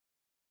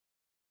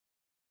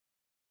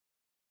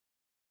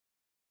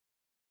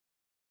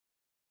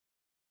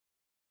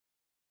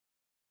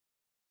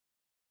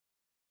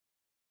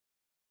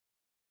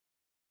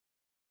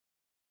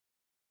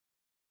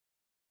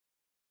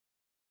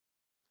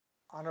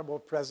Honorable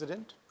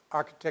President,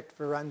 Architect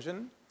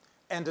Varanjan,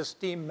 and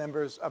esteemed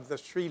members of the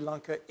Sri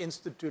Lanka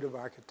Institute of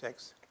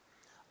Architects.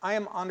 I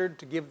am honored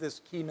to give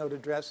this keynote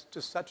address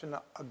to such an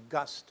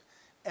august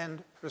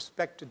and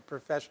respected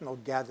professional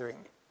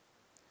gathering.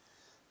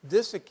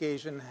 This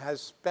occasion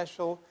has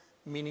special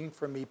meaning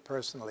for me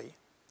personally,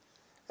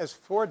 as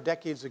 4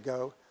 decades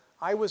ago,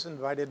 I was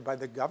invited by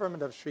the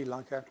government of Sri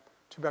Lanka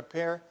to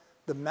prepare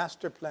the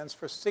master plans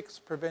for 6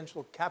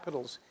 provincial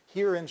capitals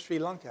here in Sri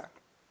Lanka.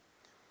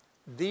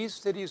 These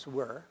cities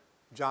were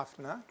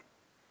Jaffna,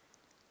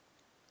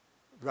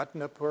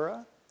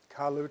 Ratnapura,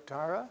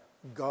 Kalutara,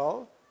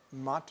 Galle,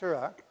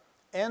 Matara,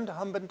 and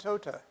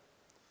Hambantota.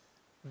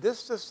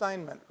 This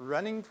assignment,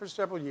 running for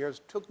several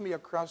years, took me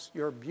across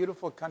your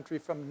beautiful country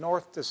from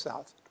north to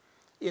south,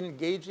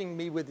 engaging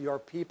me with your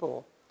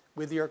people,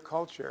 with your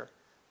culture,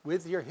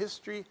 with your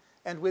history,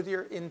 and with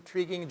your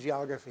intriguing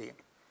geography.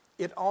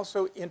 It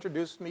also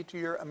introduced me to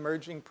your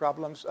emerging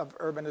problems of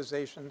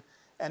urbanization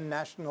and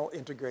national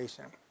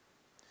integration.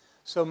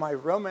 So my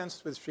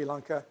romance with Sri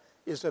Lanka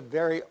is a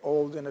very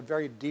old and a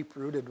very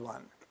deep-rooted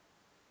one.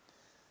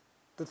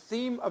 The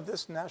theme of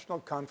this national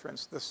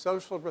conference, the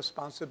social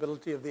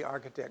responsibility of the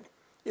architect,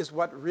 is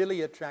what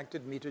really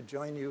attracted me to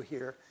join you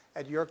here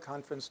at your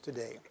conference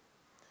today.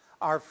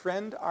 Our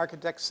friend,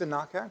 architect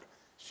Sinaka,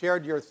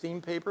 shared your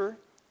theme paper,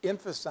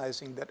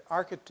 emphasizing that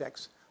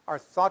architects are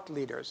thought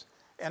leaders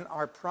and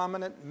are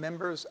prominent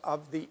members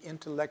of the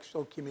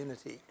intellectual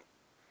community,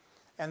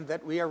 and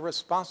that we are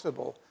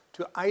responsible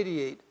to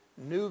ideate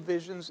new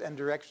visions and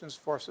directions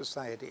for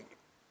society.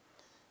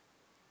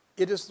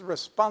 It is the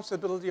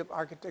responsibility of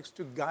architects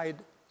to guide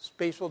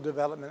spatial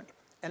development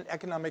and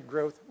economic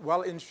growth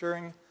while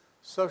ensuring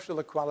social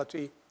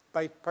equality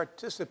by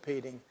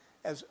participating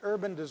as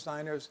urban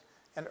designers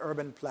and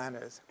urban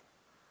planners.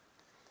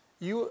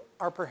 You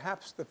are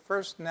perhaps the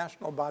first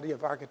national body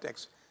of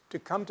architects to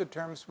come to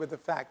terms with the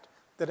fact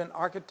that an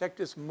architect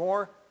is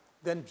more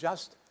than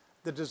just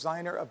the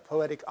designer of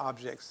poetic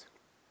objects.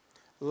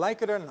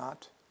 Like it or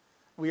not,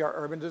 we are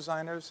urban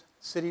designers,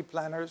 city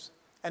planners,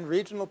 and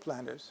regional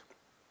planners.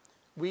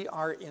 We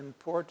are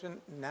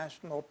important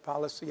national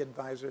policy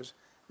advisors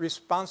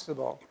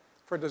responsible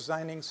for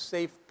designing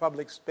safe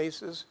public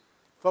spaces,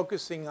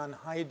 focusing on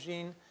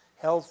hygiene,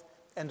 health,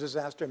 and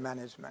disaster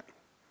management.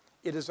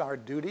 It is our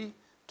duty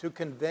to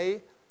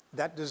convey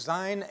that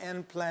design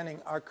and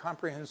planning are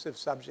comprehensive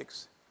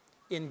subjects,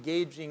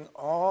 engaging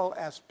all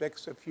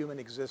aspects of human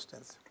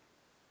existence.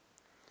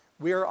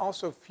 We are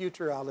also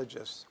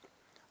futurologists.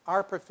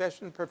 Our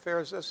profession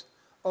prepares us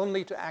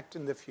only to act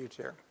in the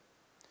future.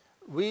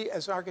 We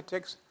as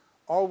architects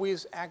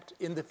always act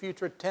in the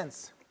future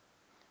tense.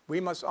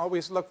 We must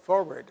always look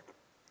forward.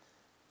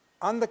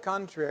 On the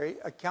contrary,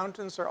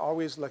 accountants are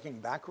always looking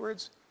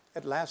backwards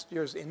at last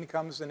year's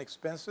incomes and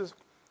expenses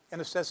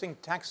and assessing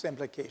tax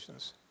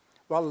implications,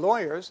 while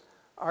lawyers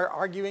are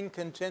arguing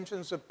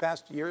contentions of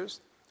past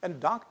years, and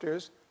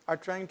doctors are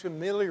trying to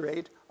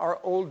ameliorate our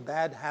old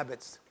bad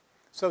habits.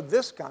 So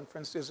this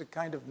conference is a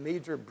kind of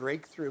major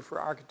breakthrough for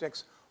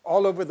architects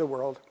all over the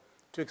world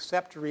to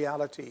accept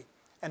reality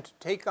and to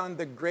take on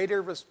the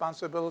greater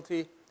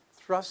responsibility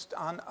thrust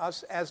on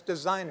us as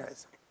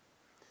designers.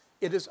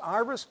 It is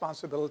our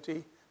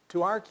responsibility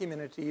to our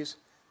communities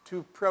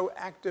to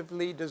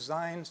proactively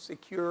design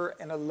secure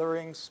and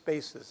alluring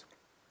spaces.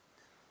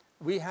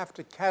 We have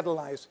to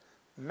catalyze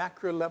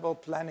macro-level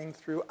planning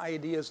through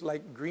ideas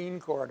like green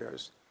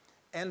corridors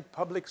and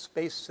public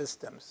space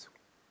systems.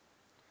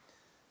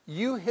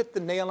 You hit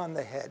the nail on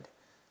the head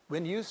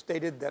when you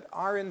stated that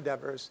our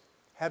endeavors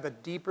have a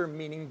deeper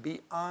meaning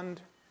beyond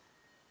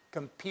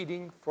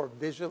competing for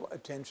visual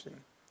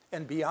attention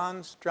and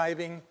beyond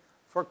striving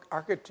for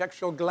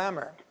architectural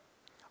glamour.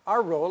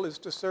 Our role is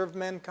to serve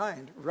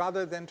mankind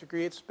rather than to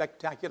create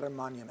spectacular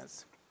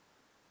monuments.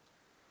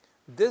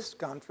 This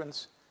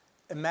conference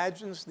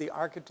imagines the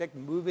architect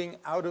moving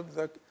out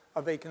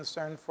of a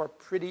concern for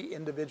pretty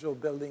individual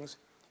buildings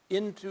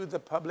into the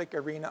public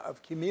arena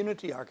of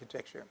community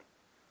architecture.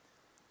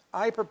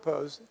 I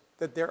propose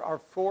that there are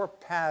 4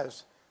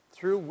 paths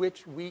through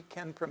which we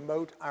can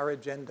promote our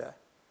agenda.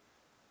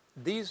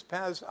 These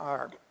paths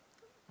are: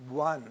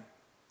 1,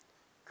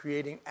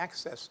 creating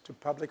access to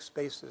public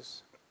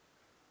spaces;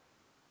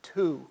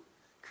 2,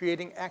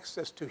 creating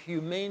access to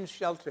humane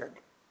shelter;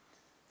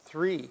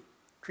 3,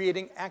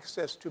 creating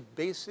access to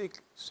basic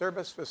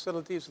service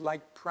facilities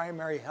like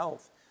primary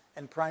health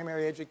and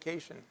primary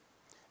education;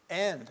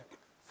 and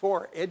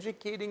 4,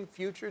 educating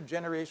future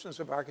generations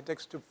of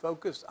architects to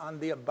focus on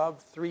the above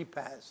 3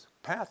 paths.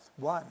 Path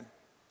 1,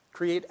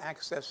 create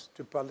access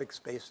to public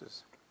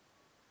spaces.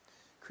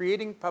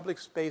 Creating public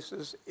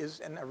spaces is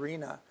an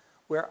arena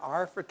where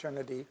our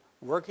fraternity,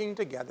 working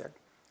together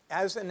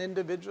as an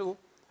individual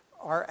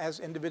or as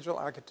individual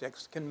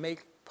architects, can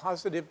make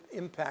positive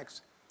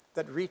impacts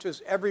that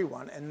reaches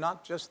everyone and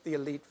not just the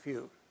elite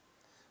few.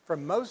 For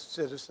most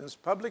citizens,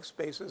 public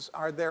spaces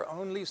are their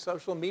only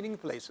social meeting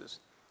places,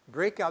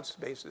 breakout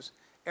spaces,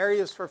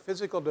 areas for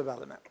physical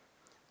development.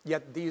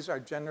 Yet these are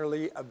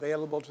generally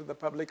available to the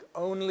public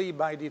only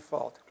by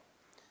default.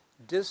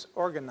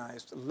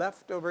 disorganized,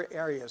 leftover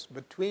areas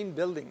between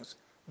buildings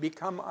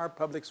become our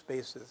public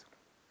spaces.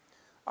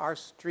 Our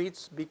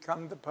streets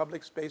become the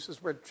public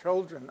spaces where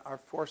children are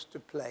forced to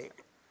play,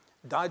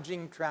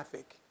 dodging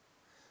traffic.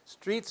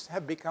 Streets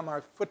have become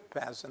our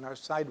footpaths and our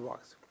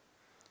sidewalks.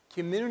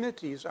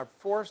 Communities are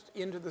forced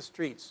into the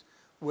streets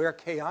where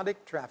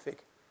chaotic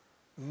traffic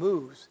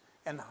moves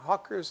and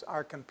hawkers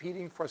are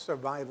competing for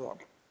survival.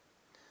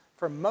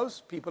 For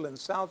most people in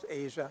South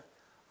Asia,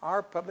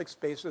 our public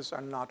spaces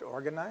are not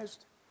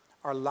organized,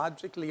 are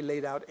logically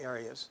laid out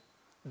areas.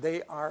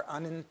 They are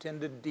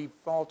unintended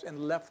default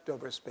and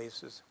leftover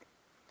spaces.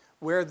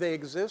 Where they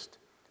exist,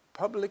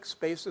 public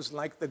spaces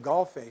like the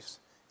Galle face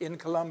in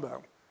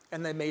Colombo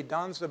and the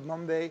Maidans of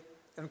Mumbai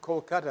and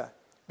Kolkata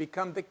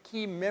become the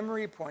key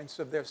memory points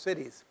of their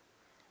cities.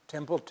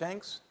 Temple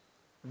tanks,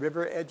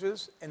 river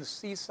edges, and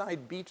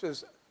seaside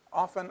beaches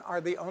often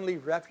are the only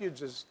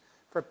refuges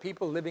for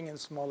people living in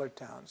smaller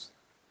towns.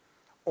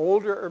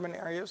 Older urban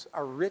areas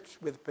are rich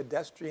with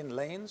pedestrian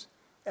lanes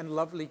and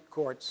lovely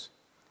courts,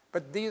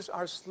 but these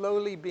are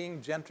slowly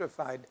being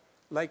gentrified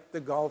like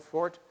the Galle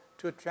Fort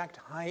to attract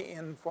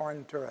high-end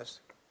foreign tourists.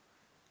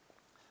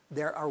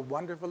 There are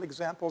wonderful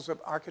examples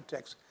of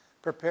architects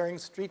preparing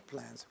street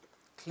plans,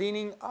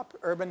 cleaning up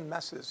urban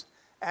messes,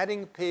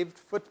 adding paved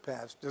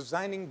footpaths,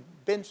 designing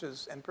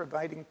benches, and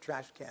providing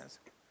trash cans.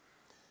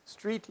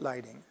 Street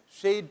lighting,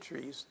 shade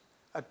trees,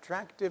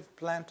 attractive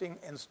planting,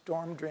 and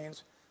storm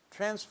drains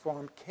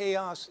transform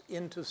chaos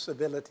into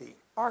civility.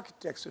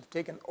 Architects have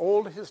taken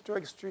old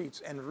historic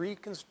streets and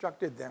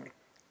reconstructed them,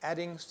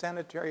 adding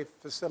sanitary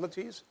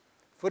facilities,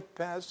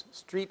 footpaths,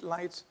 street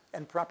lights,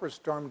 and proper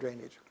storm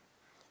drainage.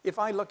 If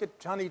I look at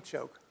Chandni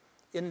Chowk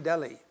in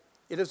Delhi,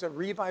 it is a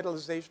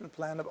revitalization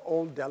plan of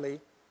old Delhi,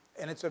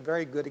 and it's a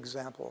very good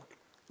example.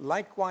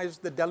 Likewise,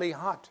 the Delhi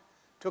Hat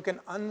took an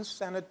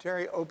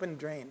unsanitary open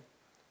drain,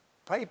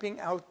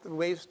 piping out the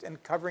waste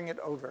and covering it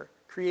over,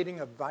 creating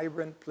a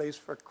vibrant place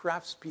for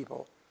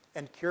craftspeople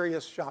and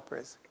curious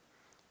shoppers.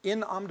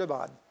 In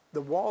Ahmedabad,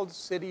 the walled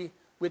city,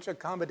 which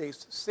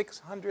accommodates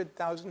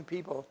 600,000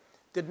 people,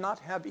 did not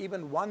have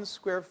even 1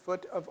 square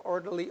foot of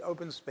orderly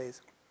open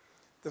space.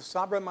 The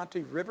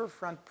Sabarmati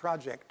Riverfront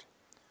project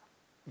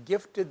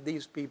gifted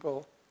these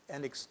people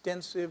an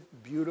extensive,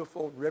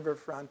 beautiful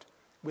riverfront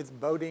with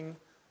boating,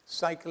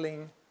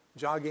 cycling,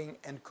 jogging,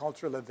 and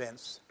cultural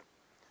events.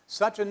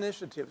 Such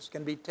initiatives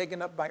can be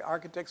taken up by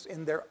architects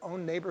in their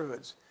own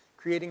neighborhoods,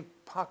 creating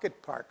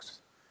pocket parks,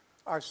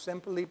 or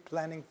simply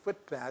planning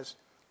footpaths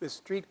with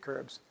street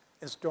curbs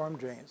and storm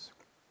drains.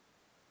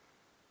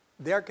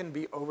 There can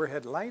be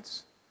overhead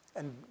lights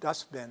and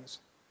dustbins.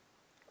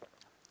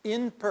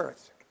 In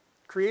Perth,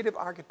 creative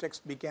architects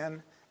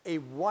began a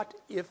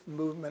what-if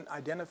movement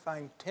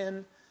identifying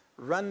 10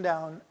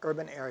 rundown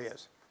urban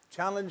areas,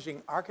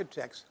 challenging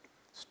architects,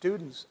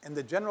 students, and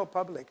the general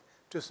public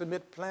to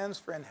submit plans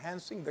for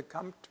enhancing the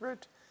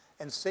comfort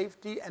and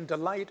safety and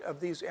delight of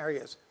these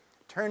areas,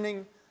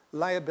 turning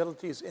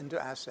liabilities into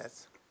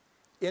assets.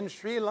 In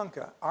Sri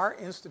Lanka, our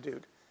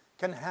institute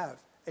can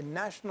have a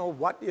national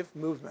what-if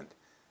movement,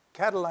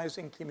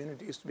 catalyzing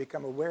communities to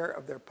become aware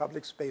of their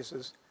public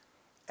spaces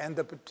and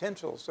the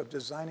potentials of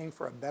designing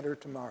for a better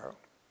tomorrow.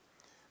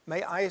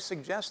 May I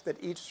suggest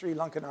that each Sri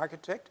Lankan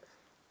architect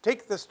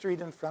take the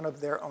street in front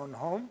of their own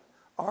home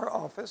or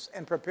office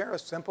and prepare a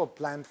simple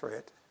plan for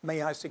it.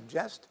 May I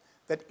suggest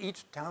that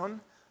each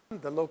town,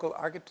 the local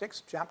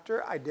architects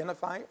chapter,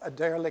 identify a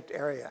derelict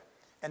area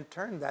and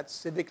turn that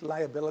civic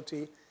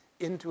liability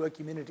into a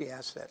community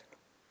asset.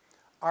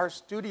 Our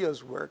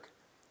studio's work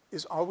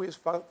is always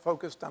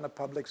focused on a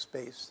public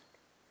space.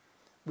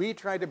 We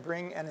try to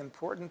bring an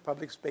important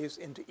public space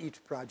into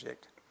each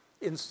project.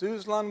 In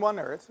Suzlon One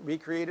Earth, we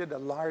created a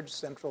large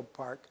central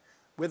park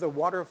with a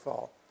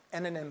waterfall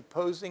and an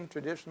imposing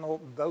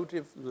traditional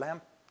votive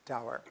lamp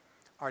tower,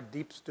 our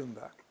Deep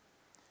Stumba.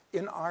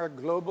 In our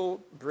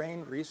Global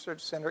Brain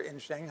Research Center in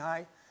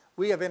Shanghai,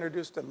 we have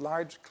introduced a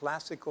large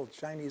classical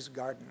Chinese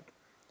garden,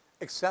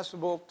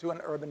 accessible to an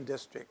urban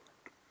district.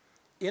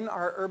 In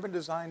our urban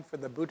design for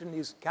the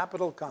Bhutanese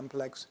capital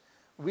complex,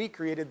 we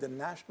created the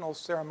National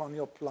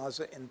Ceremonial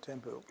Plaza in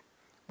Thimphu,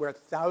 where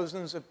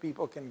thousands of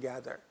people can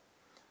gather.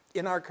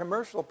 In our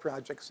commercial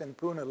projects in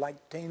Pune,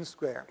 like Tain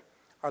Square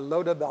or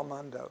Lodha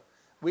Belmondo,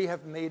 we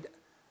have made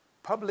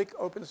public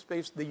open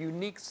space the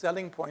unique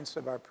selling points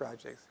of our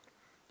projects.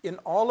 In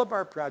all of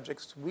our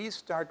projects, we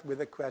start with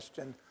a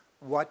question,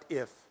 what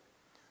if?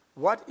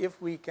 What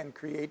if we can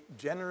create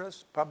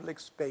generous public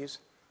space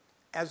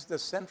as the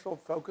central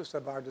focus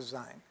of our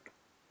design?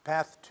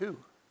 Path 2,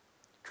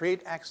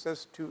 create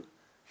access to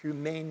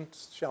humane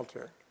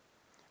shelter.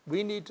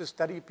 We need to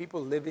study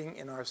people living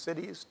in our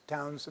cities,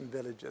 towns, and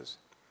villages.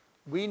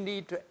 We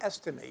need to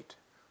estimate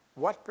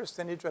what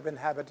percentage of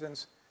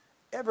inhabitants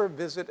ever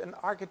visit an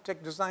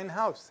architect-designed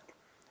house.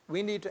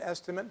 We need to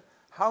estimate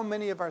how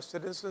many of our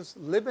citizens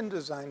live in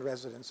design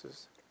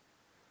residences.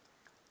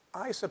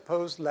 I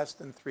suppose less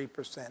than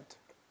 3%.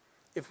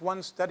 If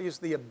one studies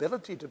the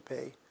ability to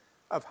pay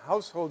of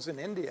households in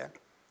India,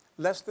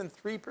 less than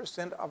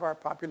 3% of our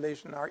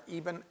population are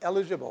even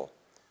eligible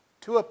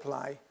to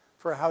apply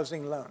for a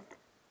housing loan.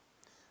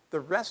 The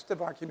rest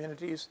of our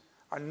communities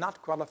are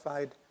not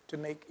qualified to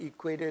make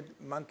equated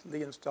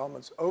monthly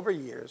installments over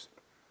years,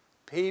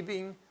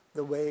 paving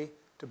the way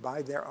to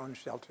buy their own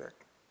shelter.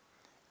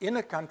 In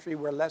a country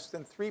where less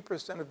than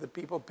 3% of the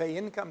people pay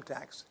income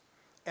tax,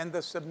 and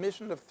the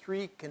submission of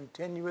 3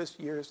 continuous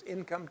years'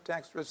 income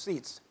tax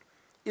receipts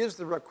is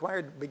the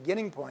required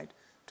beginning point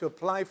to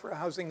apply for a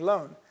housing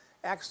loan,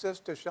 access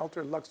to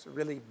shelter looks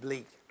really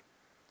bleak.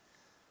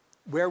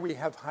 Where we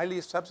have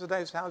highly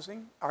subsidized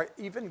housing, or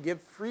even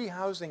give free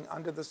housing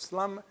under the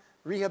Slum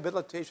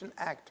Rehabilitation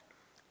Act,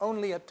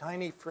 only a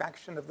tiny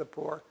fraction of the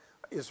poor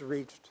is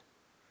reached.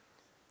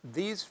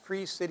 These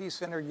free city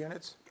center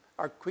units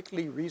are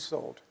quickly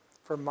resold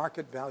for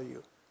market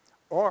value,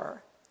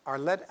 or are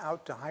let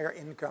out to higher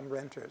income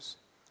renters,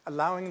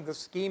 allowing the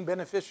scheme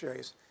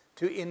beneficiaries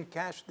to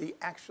encash the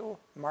actual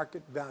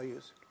market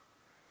values.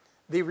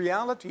 The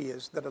reality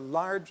is that a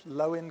large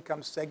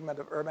low-income segment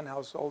of urban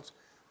households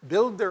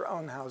build their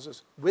own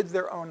houses with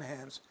their own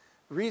hands,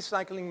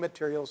 recycling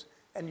materials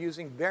and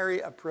using very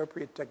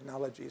appropriate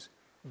technologies,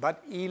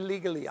 but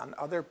illegally on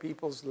other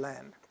people's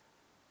land.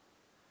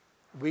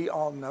 We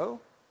all know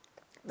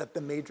that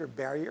the major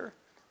barrier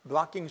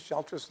blocking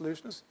shelter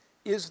solutions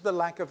is the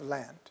lack of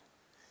land.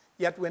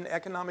 Yet when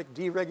economic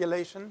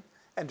deregulation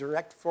and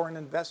direct foreign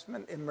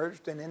investment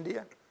emerged in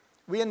India,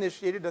 we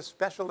initiated a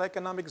special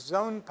economic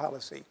zone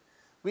policy.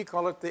 We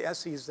call it the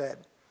SEZ.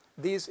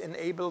 These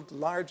enabled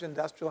large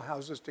industrial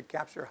houses to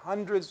capture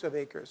hundreds of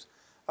acres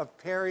of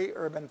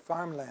peri-urban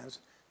farmlands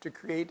to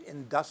create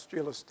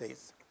industrial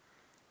estates.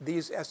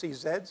 These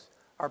SEZs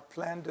are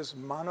planned as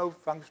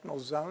monofunctional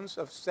zones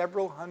of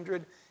several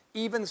hundred,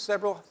 even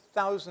several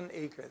thousand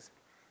acres.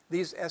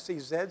 These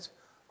SEZs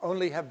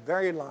only have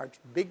very large,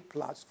 big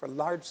plots for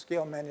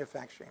large-scale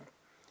manufacturing.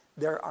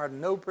 There are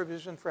no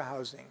provisions for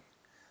housing.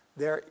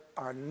 There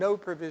are no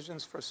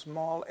provisions for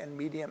small and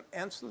medium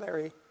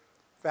ancillary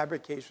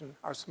fabrication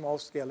or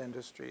small-scale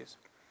industries.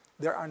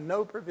 There are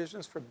no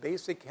provisions for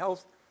basic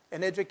health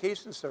and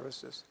education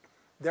services.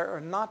 There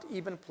are not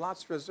even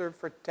plots reserved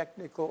for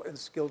technical and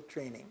skilled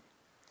training.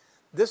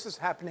 This is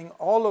happening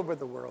all over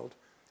the world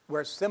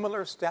where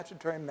similar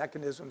statutory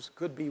mechanisms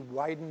could be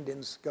widened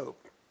in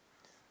scope.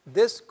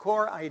 This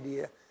core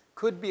idea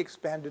could be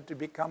expanded to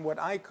become what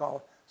I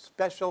call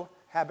special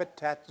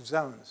habitat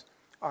zones,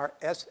 or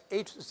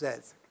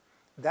SHZs,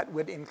 that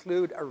would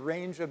include a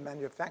range of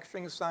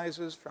manufacturing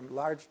sizes from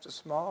large to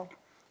small,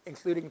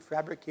 including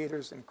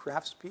fabricators and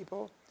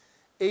craftspeople.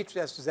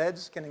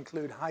 HSZs can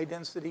include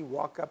high-density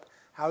walk-up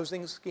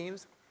housing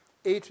schemes.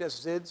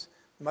 HSZs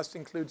must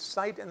include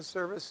site and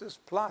services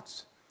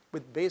plots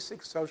with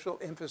basic social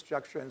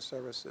infrastructure and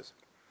services.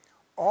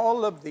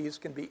 All of these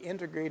can be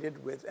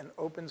integrated with an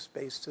open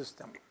space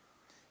system.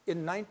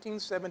 In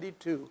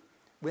 1972,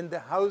 when the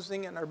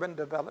Housing and Urban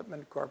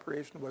Development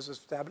Corporation was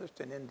established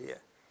in India,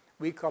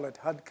 we call it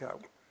HUDCO,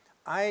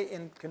 I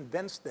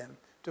convinced them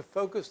to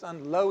focus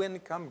on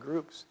low-income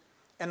groups,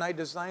 and I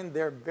designed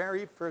their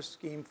very first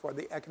scheme for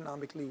the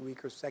economically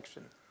weaker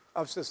section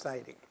of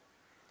society.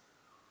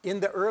 In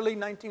the early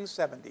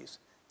 1970s,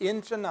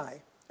 in Chennai,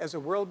 as a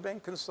World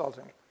Bank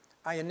consultant,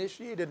 I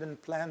initiated and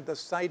planned the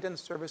Site and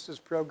Services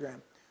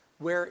Program,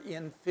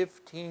 wherein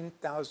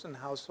 15,000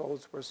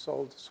 households were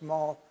sold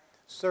small,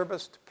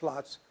 serviced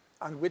plots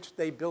on which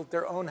they built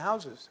their own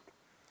houses.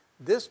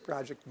 This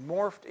project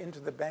morphed into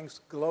the bank's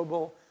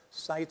global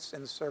Sites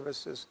and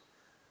Services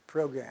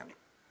Program.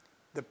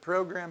 The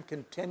program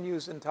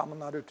continues in Tamil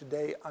Nadu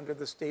today under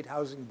the State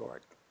Housing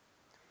Board.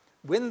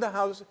 When the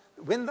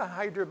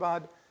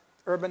Hyderabad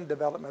Urban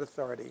Development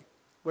Authority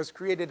was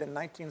created in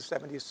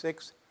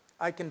 1976,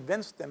 I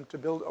convinced them to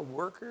build a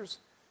workers'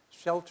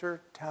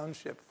 shelter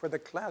township for the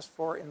Class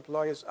 4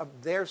 employees of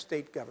their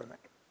state government.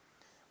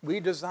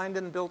 We designed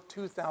and built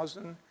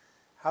 2,000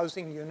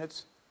 housing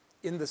units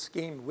in the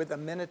scheme with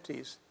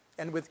amenities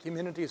and with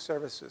community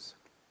services.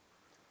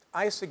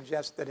 I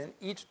suggest that in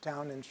each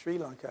town in Sri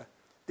Lanka,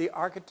 the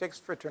architects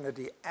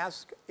fraternity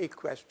ask a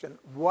question: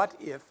 what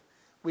if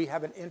we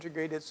have an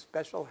integrated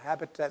special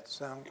habitat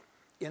zone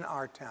in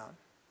our town?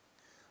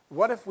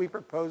 What if we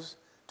propose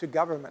to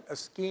government a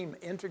scheme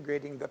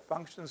integrating the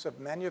functions of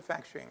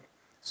manufacturing,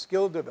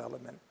 skill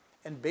development,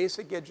 and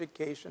basic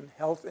education,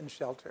 health, and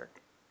shelter?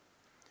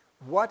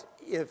 What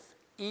if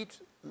each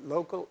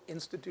local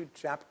institute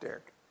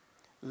chapter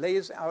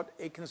lays out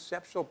a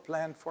conceptual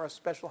plan for a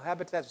special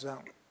habitat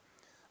zone,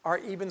 or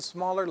even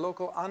smaller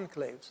local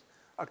enclaves,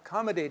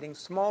 accommodating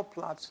small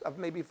plots of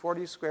maybe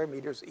 40 square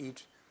meters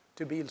each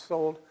to be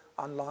sold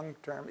on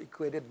long-term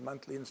equated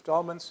monthly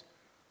installments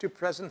to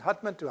present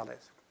hutment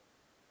dwellers?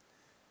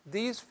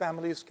 These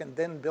families can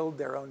then build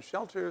their own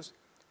shelters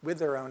with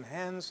their own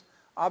hands,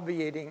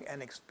 obviating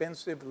an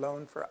expensive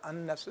loan for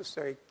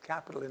unnecessary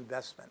capital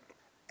investment.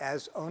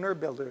 As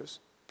owner-builders,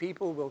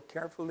 people will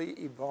carefully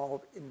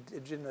evolve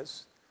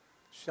indigenous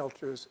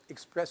shelters,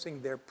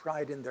 expressing their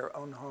pride in their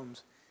own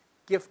homes,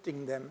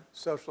 gifting them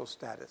social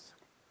status.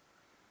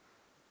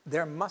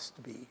 There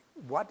must be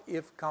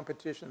what-if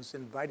competitions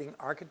inviting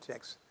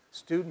architects,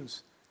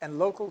 students, and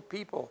local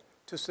people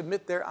to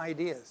submit their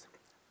ideas.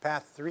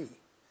 Path 3,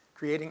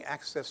 creating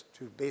access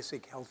to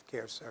basic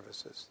healthcare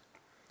services.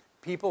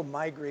 People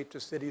migrate to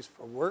cities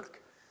for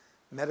work,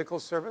 medical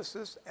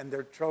services, and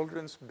their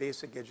children's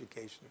basic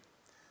education.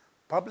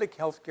 Public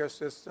healthcare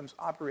systems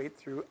operate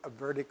through a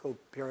vertical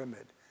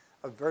pyramid,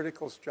 a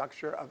vertical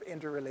structure of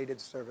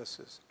interrelated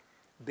services.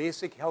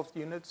 Basic health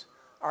units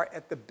are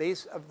at the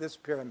base of this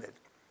pyramid,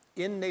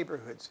 in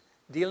neighborhoods,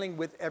 dealing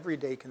with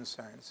everyday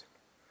concerns.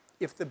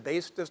 If the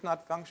base does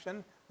not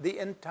function, the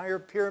entire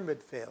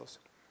pyramid fails.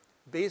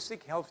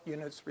 Basic health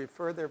units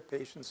refer their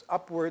patients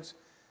upwards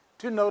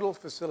to nodal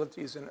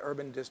facilities in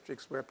urban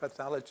districts where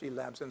pathology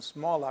labs and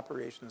small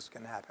operations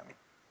can happen.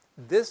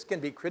 This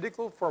can be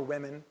critical for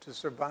women to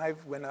survive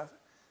when a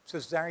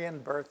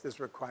cesarean birth is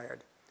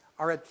required,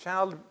 or a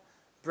child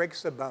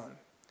breaks a bone.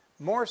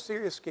 More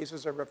serious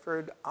cases are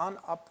referred on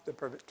up to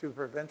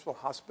provincial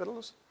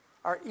hospitals,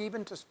 or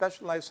even to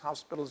specialized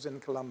hospitals in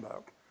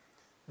Colombo.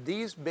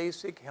 These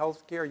basic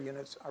healthcare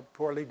units are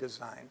poorly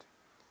designed.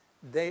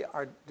 They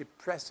are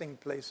depressing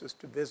places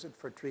to visit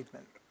for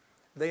treatment.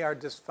 They are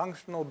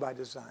dysfunctional by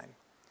design.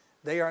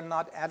 They are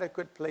not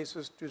adequate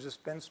places to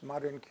dispense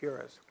modern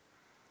cures.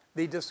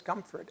 The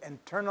discomfort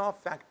and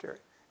turn-off factor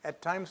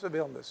at times of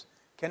illness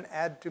can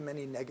add to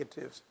many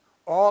negatives,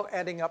 all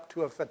adding up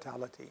to a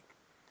fatality.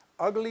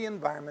 Ugly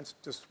environments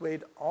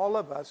dissuade all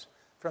of us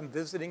from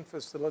visiting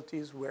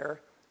facilities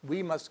where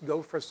we must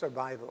go for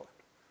survival.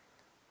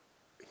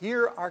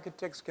 Here,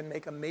 architects can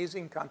make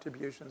amazing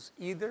contributions,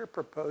 either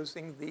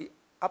proposing the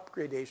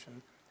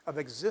upgradation of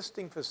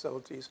existing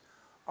facilities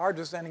or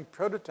designing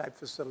prototype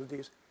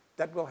facilities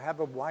that will have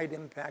a wide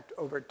impact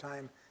over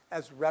time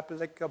as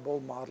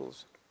replicable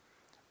models.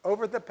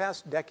 Over the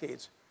past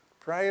decades,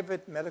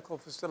 private medical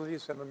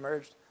facilities have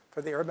emerged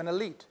for the urban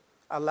elite,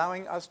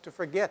 allowing us to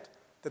forget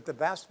that the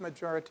vast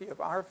majority of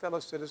our fellow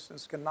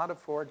citizens cannot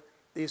afford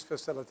these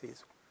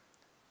facilities.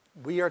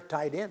 We are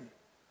tied in,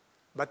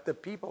 but the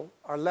people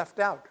are left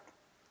out.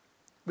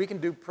 We can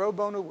do pro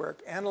bono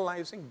work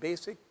analyzing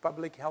basic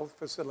public health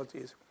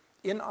facilities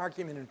in our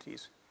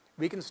communities.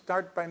 We can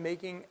start by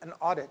making an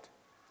audit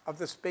of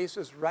the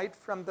spaces right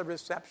from the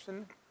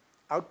reception,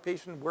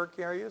 outpatient work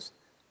areas,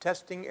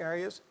 testing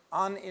areas,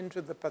 on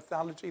into the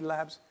pathology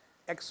labs,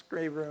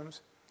 x-ray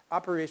rooms,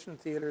 operation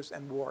theaters,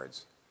 and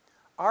wards.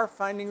 Our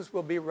findings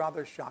will be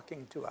rather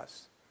shocking to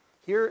us.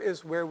 Here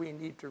is where we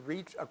need to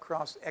reach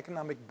across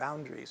economic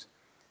boundaries,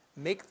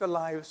 make the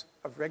lives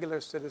of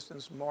regular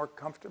citizens more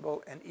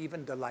comfortable and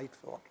even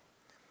delightful.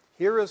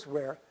 Here is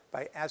where,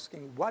 by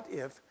asking what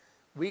if,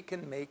 we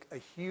can make a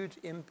huge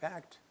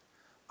impact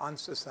on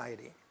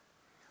society.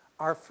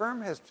 Our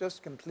firm has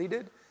just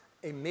completed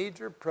a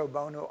major pro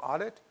bono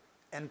audit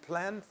and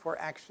plan for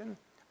action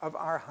of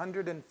our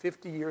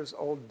 150 years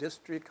old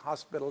district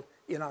hospital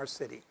in our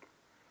city.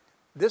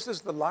 This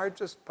is the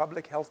largest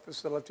public health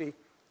facility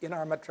in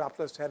our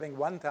metropolis, having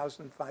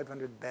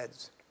 1,500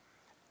 beds.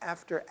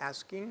 After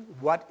asking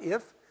what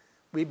if,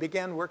 we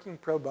began working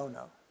pro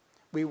bono.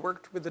 We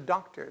worked with the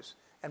doctors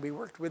and we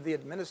worked with the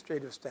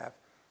administrative staff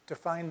to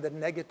find the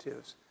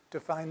negatives, to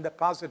find the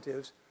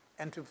positives,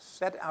 and to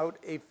set out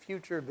a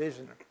future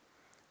vision.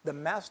 The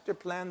master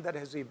plan that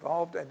has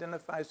evolved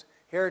identifies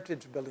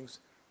heritage buildings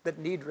that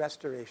need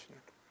restoration.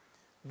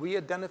 We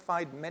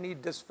identified many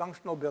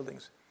dysfunctional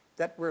buildings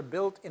that were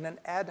built in an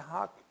ad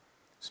hoc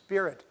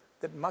spirit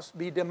that must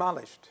be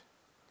demolished.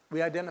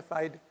 We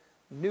identified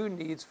new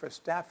needs for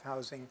staff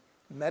housing,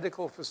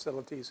 medical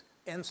facilities,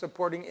 and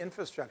supporting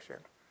infrastructure.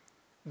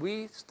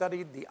 We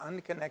studied the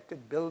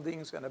unconnected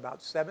buildings in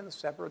about 7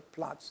 separate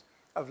plots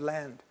of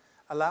land,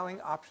 allowing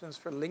options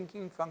for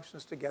linking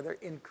functions together,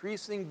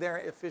 increasing their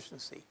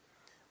efficiency.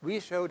 We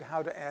showed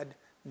how to add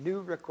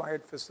new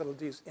required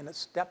facilities in a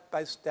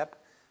step-by-step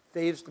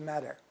phased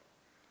manner.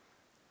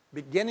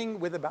 Beginning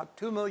with about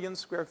 2 million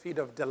square feet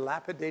of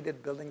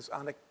dilapidated buildings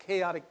on a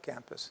chaotic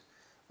campus,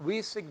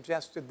 we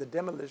suggested the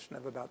demolition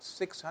of about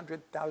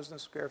 600,000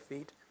 square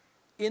feet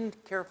in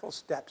careful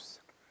steps.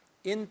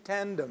 In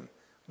tandem,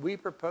 we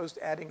proposed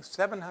adding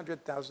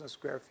 700,000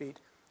 square feet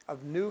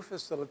of new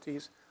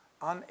facilities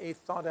on a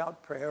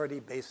thought-out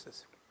priority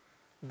basis.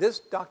 This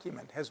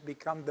document has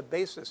become the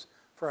basis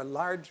for a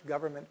large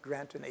government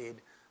grant and aid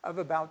of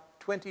about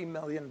 $20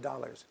 million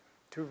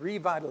to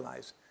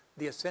revitalize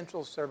the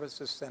Essential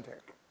Services Center.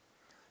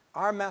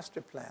 Our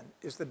master plan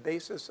is the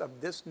basis of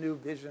this new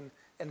vision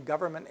and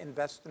government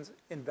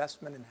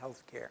investment in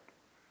healthcare.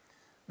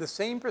 The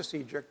same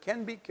procedure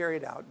can be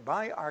carried out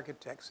by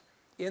architects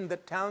in the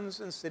towns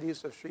and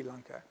cities of Sri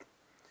Lanka.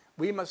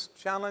 We must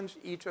challenge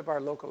each of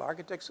our local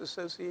architects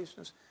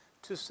associations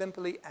to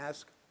simply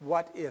ask,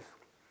 what if?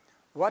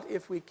 What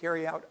if we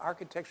carry out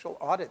architectural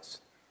audits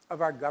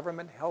of our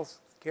government health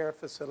care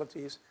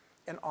facilities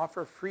and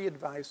offer free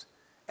advice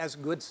as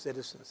good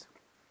citizens?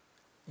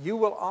 You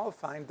will all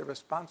find the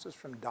responses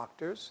from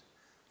doctors,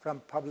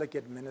 from public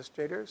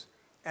administrators,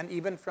 and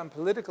even from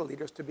political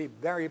leaders to be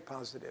very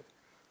positive.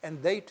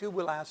 And they too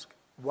will ask,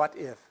 what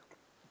if?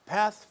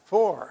 Path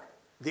 4,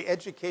 the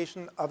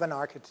education of an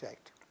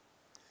architect.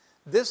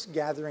 This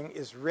gathering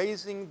is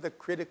raising the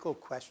critical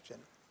question: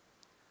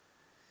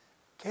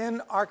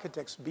 can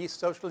architects be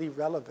socially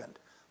relevant,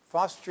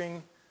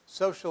 fostering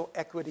social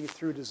equity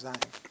through design?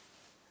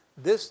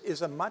 This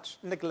is a much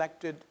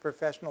neglected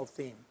professional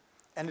theme,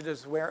 and it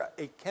is where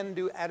a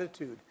can-do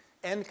attitude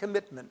and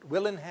commitment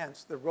will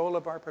enhance the role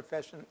of our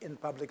profession in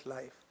public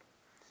life.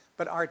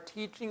 But our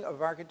teaching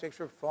of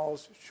architecture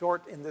falls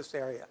short in this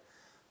area,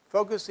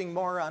 focusing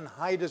more on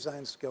high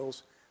design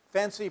skills,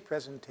 fancy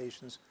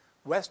presentations,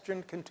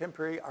 Western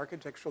contemporary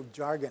architectural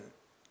jargon,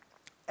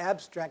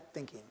 abstract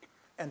thinking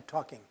and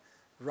talking,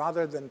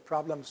 rather than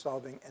problem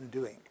solving and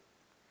doing.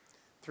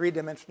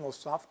 Three-dimensional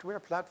software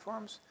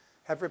platforms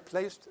have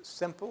replaced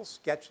simple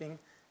sketching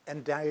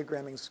and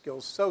diagramming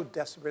skills so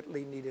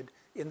desperately needed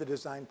in the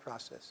design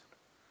process.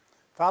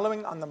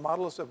 Following on the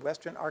models of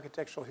Western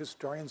architectural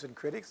historians and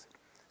critics,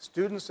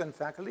 students and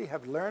faculty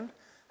have learned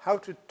how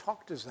to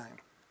talk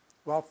design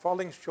while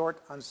falling short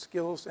on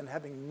skills and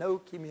having no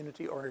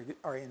community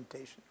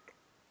orientation.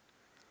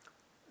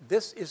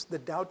 This is the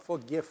doubtful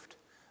gift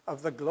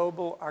of the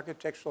global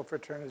architectural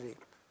fraternity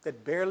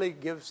that barely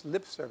gives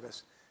lip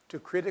service to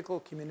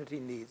critical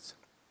community needs.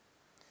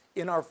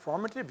 In our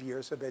formative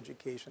years of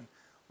education,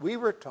 we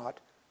were taught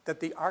that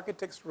the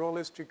architect's role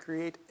is to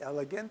create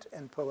elegant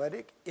and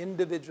poetic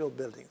individual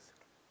buildings.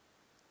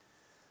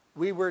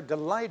 We were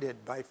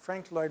delighted by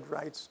Frank Lloyd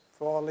Wright's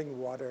Falling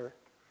Water.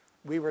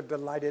 We were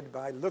delighted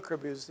by Le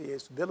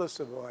Corbusier's Villa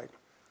Savoy.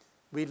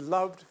 We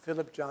loved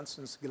Philip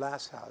Johnson's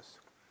Glass House.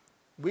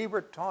 We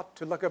were taught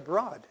to look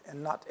abroad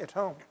and not at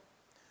home.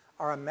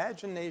 Our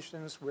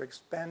imaginations were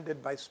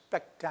expanded by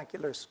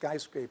spectacular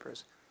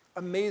skyscrapers,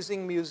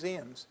 amazing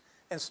museums,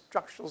 and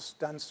structural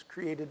stunts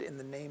created in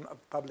the name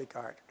of public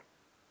art.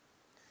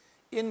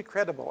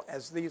 Incredible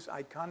as these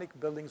iconic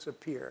buildings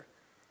appear,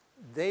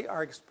 they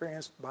are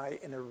experienced by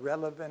an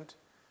irrelevant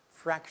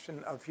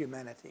fraction of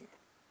humanity.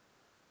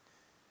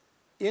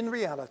 In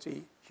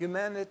reality,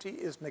 humanity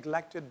is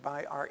neglected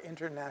by our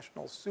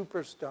international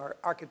superstar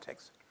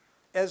architects,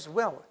 as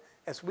well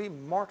as we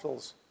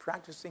mortals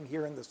practicing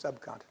here in the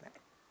subcontinent.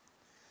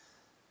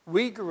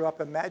 We grew up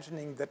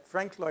imagining that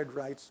Frank Lloyd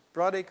Wright's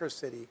Broadacre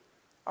City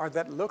or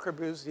that Le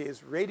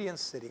Corbusier's Radiant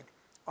City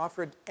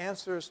offered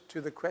answers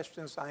to the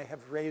questions I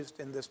have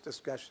raised in this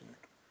discussion.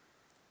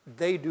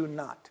 They do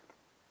not.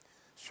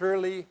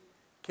 Surely,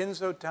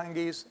 Kinzo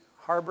Tange's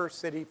harbor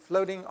city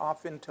floating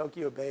off in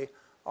Tokyo Bay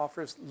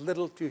offers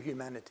little to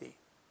humanity.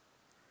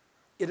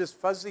 It is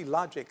fuzzy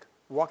logic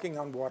walking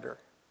on water.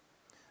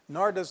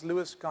 Nor does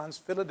Louis Kahn's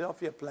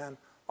Philadelphia plan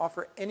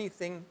offer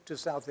anything to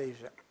South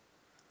Asia.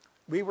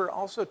 We were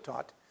also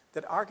taught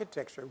that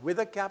architecture with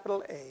a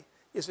capital A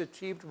is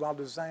achieved while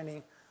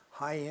designing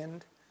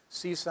high-end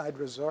seaside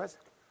resorts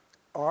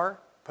or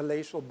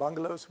palatial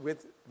bungalows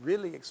with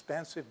really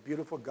expansive,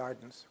 beautiful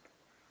gardens.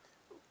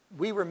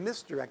 We were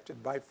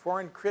misdirected by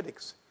foreign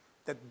critics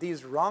that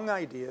these wrong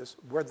ideas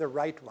were the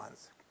right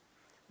ones.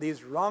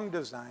 These wrong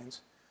designs,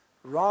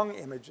 wrong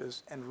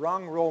images, and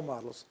wrong role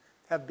models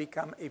have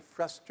become a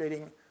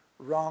frustrating,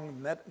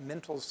 wrong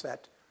mental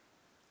set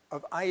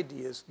of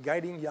ideas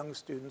guiding young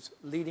students,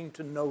 leading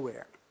to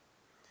nowhere.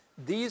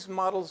 These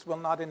models will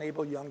not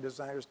enable young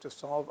designers to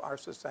solve our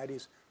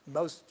society's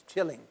most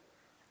chilling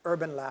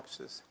urban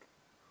lapses.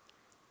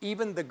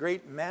 Even the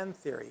great man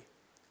theory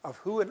of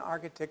who an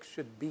architect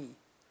should be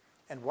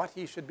and what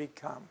he should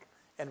become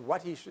and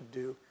what he should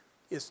do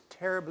is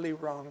terribly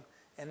wrong,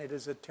 and it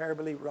is a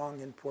terribly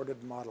wrong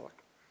imported model.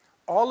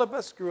 All of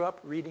us grew up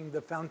reading The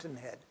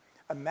Fountainhead,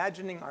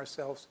 imagining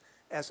ourselves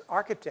as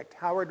architect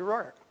Howard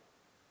Roark.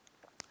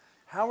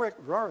 Howard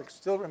Roark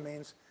still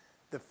remains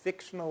the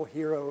fictional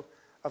hero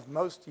of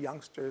most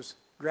youngsters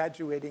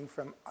graduating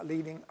from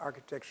leading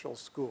architectural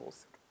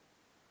schools.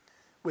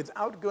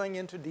 Without going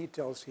into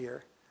details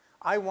here,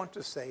 I want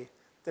to say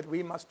that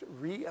we must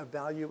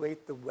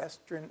reevaluate the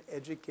Western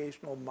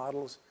educational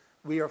models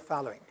we are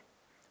following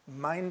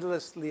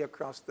mindlessly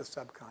across the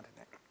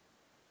subcontinent.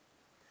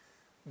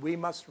 We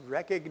must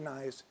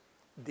recognize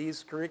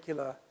these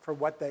curricula for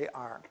what they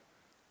are: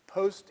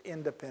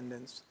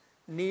 post-independence,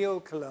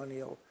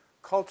 neo-colonial,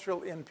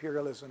 cultural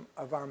imperialism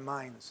of our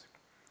minds.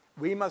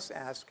 We must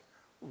ask,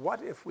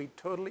 what if we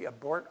totally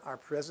abort our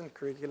present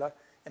curricula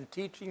and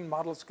teaching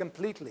models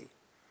completely?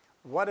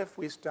 What if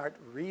we start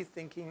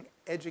rethinking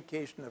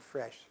education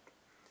afresh?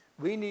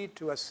 We need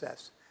to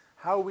assess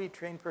how we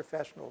train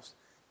professionals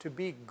to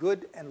be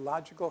good and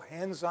logical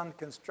hands-on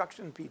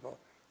construction people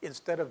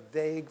instead of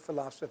vague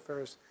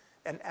philosophers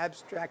and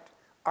abstract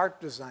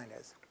art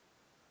designers.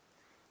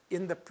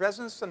 In the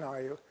present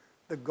scenario,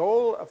 the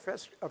goal of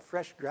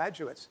fresh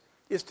graduates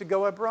is to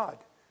go abroad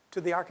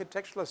to the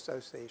Architectural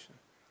Association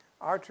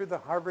or to the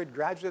Harvard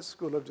Graduate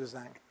School of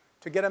Design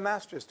to get a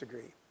master's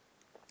degree.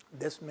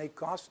 This may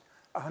cost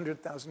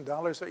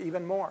 $100,000 or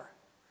even more.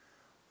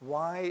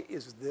 Why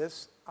is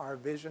this our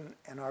vision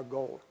and our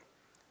goal?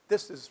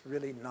 This is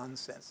really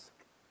nonsense.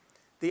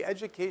 The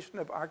education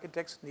of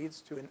architects needs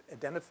to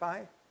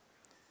identify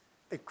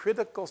a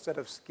critical set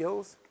of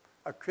skills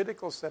a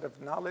critical set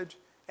of knowledge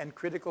and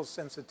critical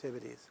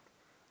sensitivities.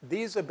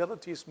 These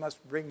abilities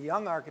must bring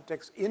young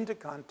architects into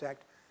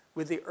contact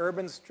with the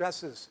urban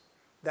stresses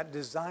that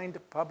designed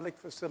public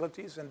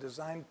facilities and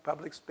designed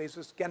public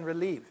spaces can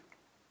relieve.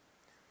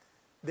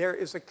 There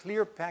is a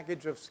clear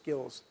package of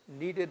skills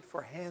needed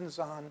for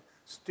hands-on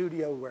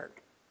studio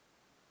work.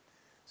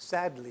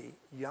 Sadly,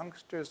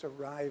 youngsters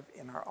arrive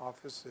in our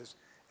offices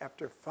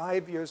after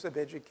 5 years of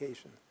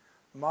education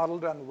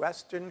modeled on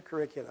Western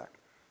curricula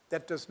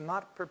that does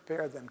not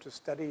prepare them to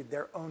study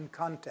their own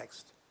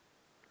context.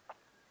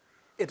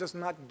 It does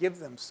not give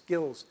them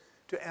skills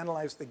to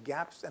analyze the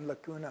gaps and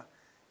lacuna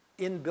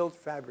in built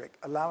fabric,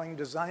 allowing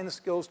design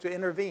skills to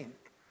intervene,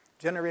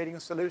 generating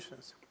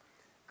solutions.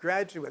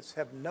 Graduates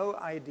have no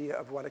idea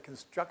of what a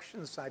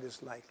construction site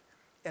is like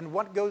and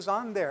what goes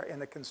on there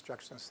in a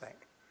construction site.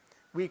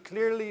 We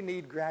clearly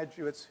need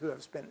graduates who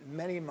have spent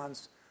many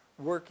months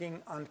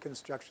working on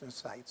construction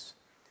sites.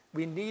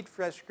 We need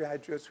fresh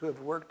graduates who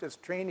have worked as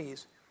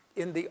trainees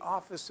in the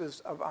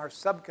offices of our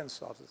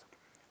subconsultants,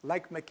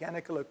 like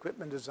mechanical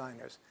equipment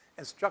designers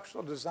and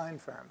structural design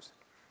firms.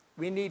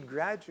 We need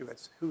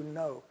graduates who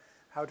know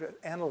how to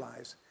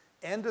analyze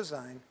and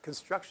design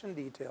construction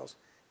details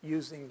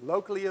using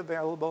locally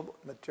available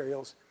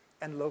materials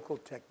and local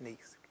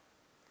techniques.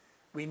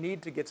 We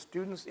need to get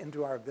students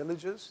into our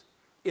villages,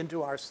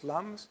 into our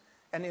slums,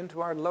 and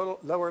into our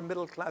lower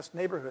middle class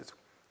neighborhoods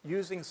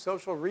using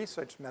social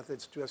research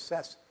methods to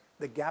assess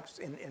the gaps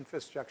in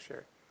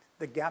infrastructure,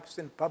 the gaps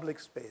in public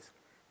space,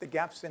 the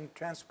gaps in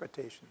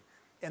transportation,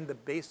 and the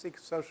basic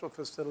social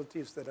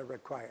facilities that are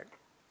required.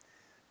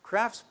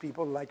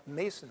 Craftspeople like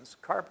masons,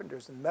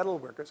 carpenters, and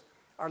metalworkers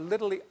are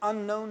literally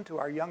unknown to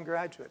our young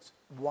graduates.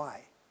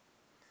 Why?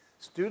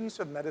 Students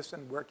of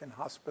medicine work in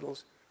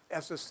hospitals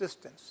as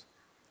assistants,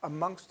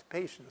 amongst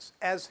patients,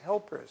 as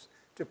helpers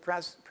to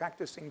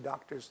practicing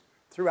doctors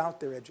throughout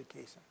their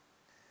education.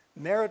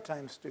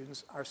 Maritime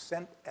students are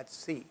sent at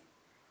sea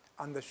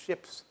on the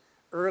ships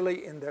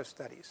early in their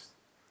studies,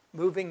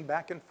 moving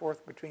back and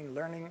forth between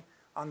learning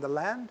on the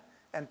land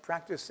and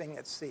practicing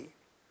at sea.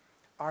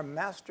 Our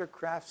master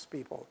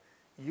craftspeople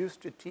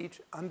used to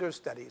teach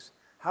understudies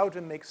how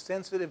to make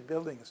sensitive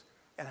buildings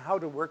and how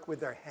to work with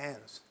their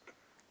hands.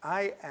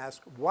 I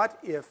ask, what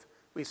if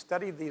we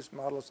study these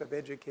models of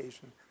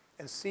education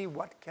and see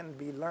what can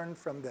be learned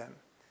from them,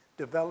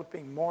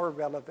 developing more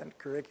relevant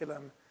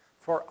curriculum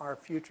for our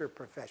future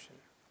profession?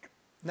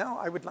 Now,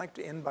 I would like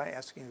to end by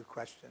asking a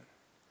question.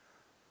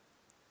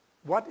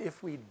 What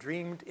if we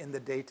dreamed in the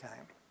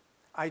daytime?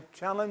 I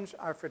challenge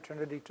our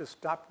fraternity to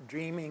stop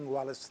dreaming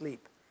while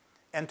asleep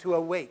and to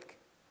awake,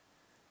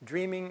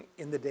 dreaming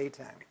in the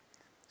daytime,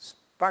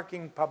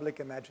 sparking public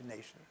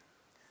imagination.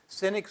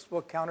 Cynics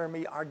will counter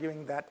me,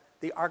 arguing that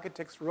the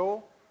architect's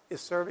role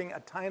is serving a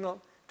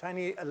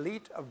tiny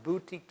elite of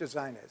boutique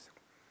designers.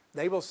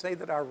 They will say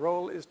that our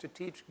role is to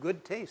teach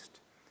good taste,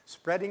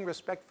 spreading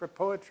respect for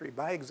poetry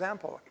by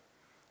example.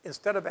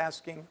 Instead of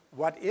asking,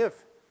 what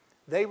if,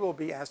 they will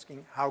be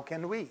asking, how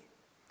can we?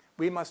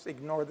 We must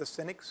ignore the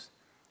cynics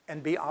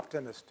and be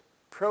optimistic,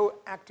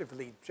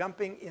 proactively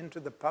jumping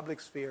into the public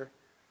sphere,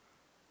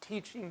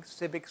 teaching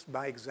civics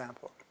by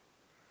example.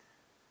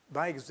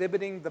 By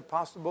exhibiting the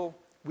possible,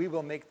 we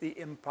will make the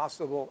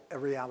impossible a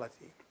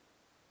reality.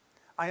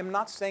 I am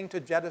not saying to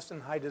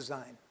jettison high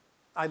design.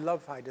 I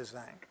love high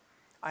design.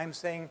 I'm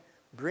saying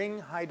bring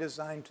high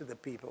design to the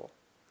people.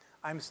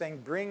 I'm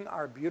saying bring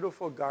our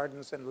beautiful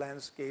gardens and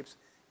landscapes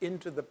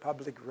into the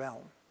public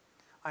realm.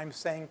 I'm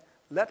saying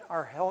let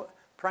our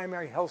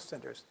primary health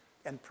centers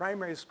and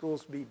primary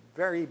schools be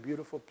very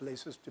beautiful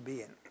places to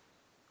be in.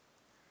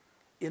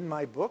 In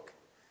my book,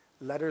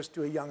 Letters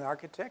to a Young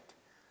Architect,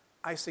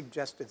 I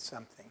suggested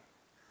something.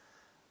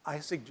 I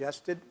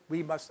suggested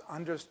we must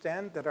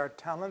understand that our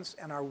talents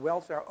and our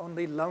wealth are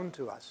only loaned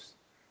to us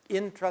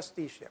in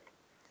trusteeship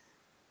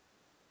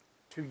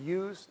to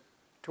use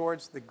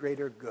towards the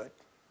greater good.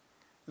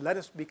 Let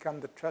us become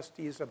the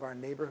trustees of our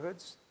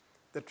neighborhoods,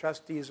 the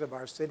trustees of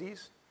our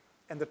cities,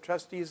 and the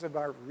trustees of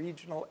our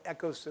regional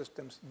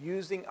ecosystems,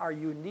 using our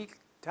unique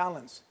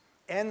talents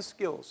and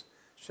skills,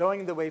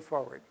 showing the way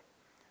forward.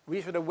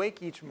 We should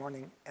awake each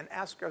morning and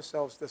ask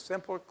ourselves the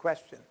simple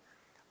question,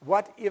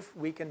 what if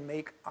we can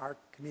make our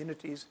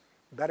communities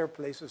better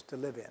places to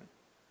live in?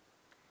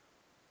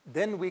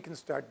 Then we can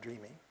start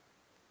dreaming.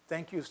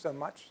 Thank you so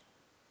much.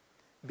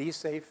 Be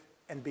safe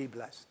and be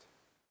blessed.